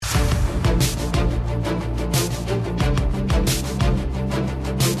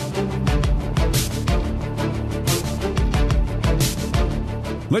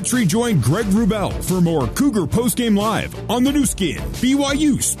Let's rejoin Greg Wrubell for more Cougar Postgame Live on the new skin,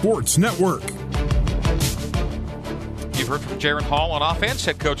 BYU Sports Network. You've heard from Jaron Hall on offense,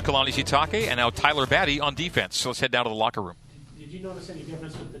 head coach Kalani Sitake, and now Tyler Batty on defense. So let's head down to the locker room. Did you notice any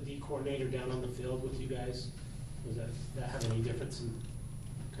difference with the D coordinator down on the field with you guys? Was that have any difference in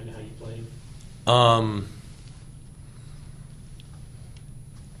kind of how you played?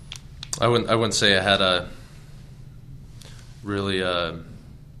 I wouldn't say I had a really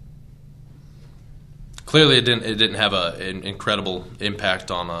clearly it didn't have an incredible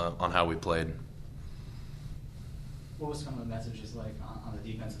impact on how we played. What was some of the messages like on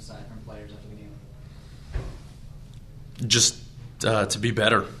the defensive side from players after the game? Just to be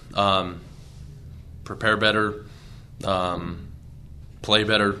better, prepare better, play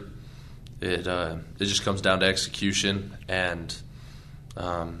better. It just comes down to execution and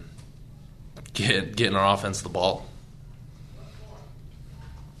getting our offense the ball.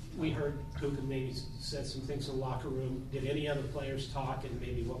 We heard Kuka maybe said some things in the locker room. Did any other players talk, and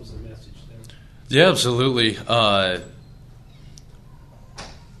maybe what was the message there? Yeah, absolutely. I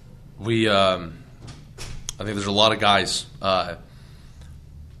think there's a lot of guys that,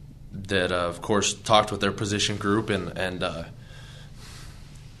 of course, talked with their position group, and there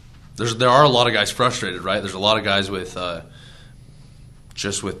are a lot of guys frustrated, right? There's a lot of guys with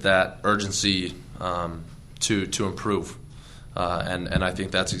just with that urgency to improve, and I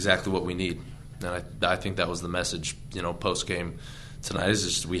think that's exactly what we need. And I think that was the message, post game tonight. Is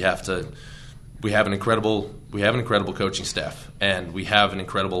just we have an incredible coaching staff, and we have an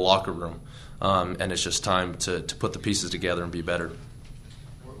incredible locker room, and it's just time to put the pieces together and be better.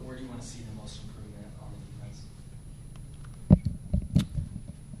 Where do you want to see the most improvement on the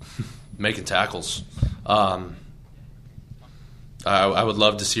defense? Making tackles. I would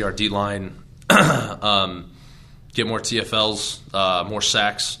love to see our D-line get more TFLs, more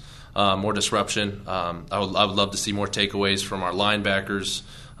sacks, more disruption. I would love to see more takeaways from our linebackers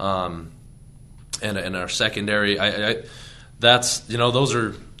and our secondary. Those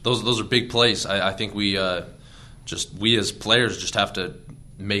are big plays. I think we as players just have to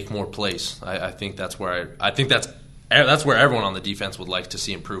make more plays. I think that's where everyone on the defense would like to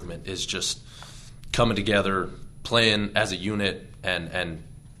see improvement, is just coming together, playing as a unit, and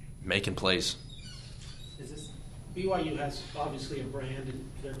making plays. BYU has obviously a brand, and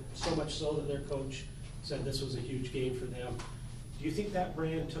they're so much so that their coach said this was a huge game for them. Do you think that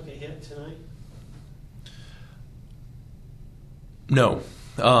brand took a hit tonight? No.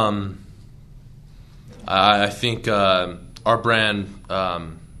 I think our brand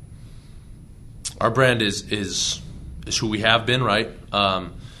is who we have been, right?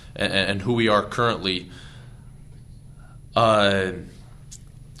 And who we are currently.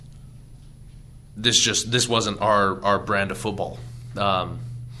 This wasn't our brand of football,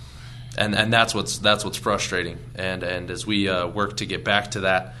 and that's what's frustrating. And as we work to get back to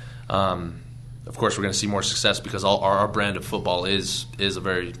that, of course we're going to see more success, because our brand of football is a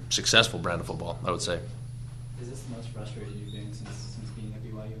very successful brand of football, I would say. Is this the most frustrated you've been since being at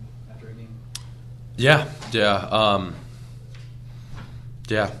BYU after a game? Yeah,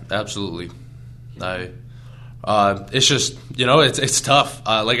 absolutely. It's just, it's tough.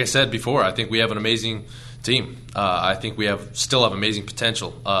 Like I said before, I think we have an amazing team. I think we still have amazing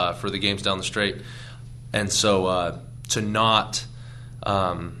potential for the games down the straight, and so to not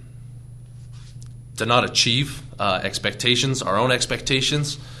achieve expectations, our own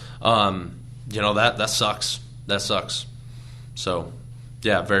expectations, that sucks. That sucks. So,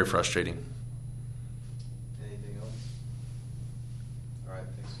 yeah, very frustrating. Anything else? All right,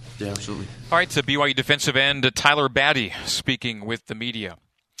 thanks. Yeah, absolutely. All right, so BYU defensive end Tyler Batty speaking with the media.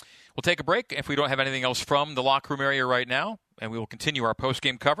 We'll take a break if we don't have anything else from the locker room area right now, and we will continue our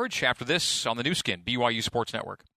post-game coverage after this on the new skin, BYU Sports Network.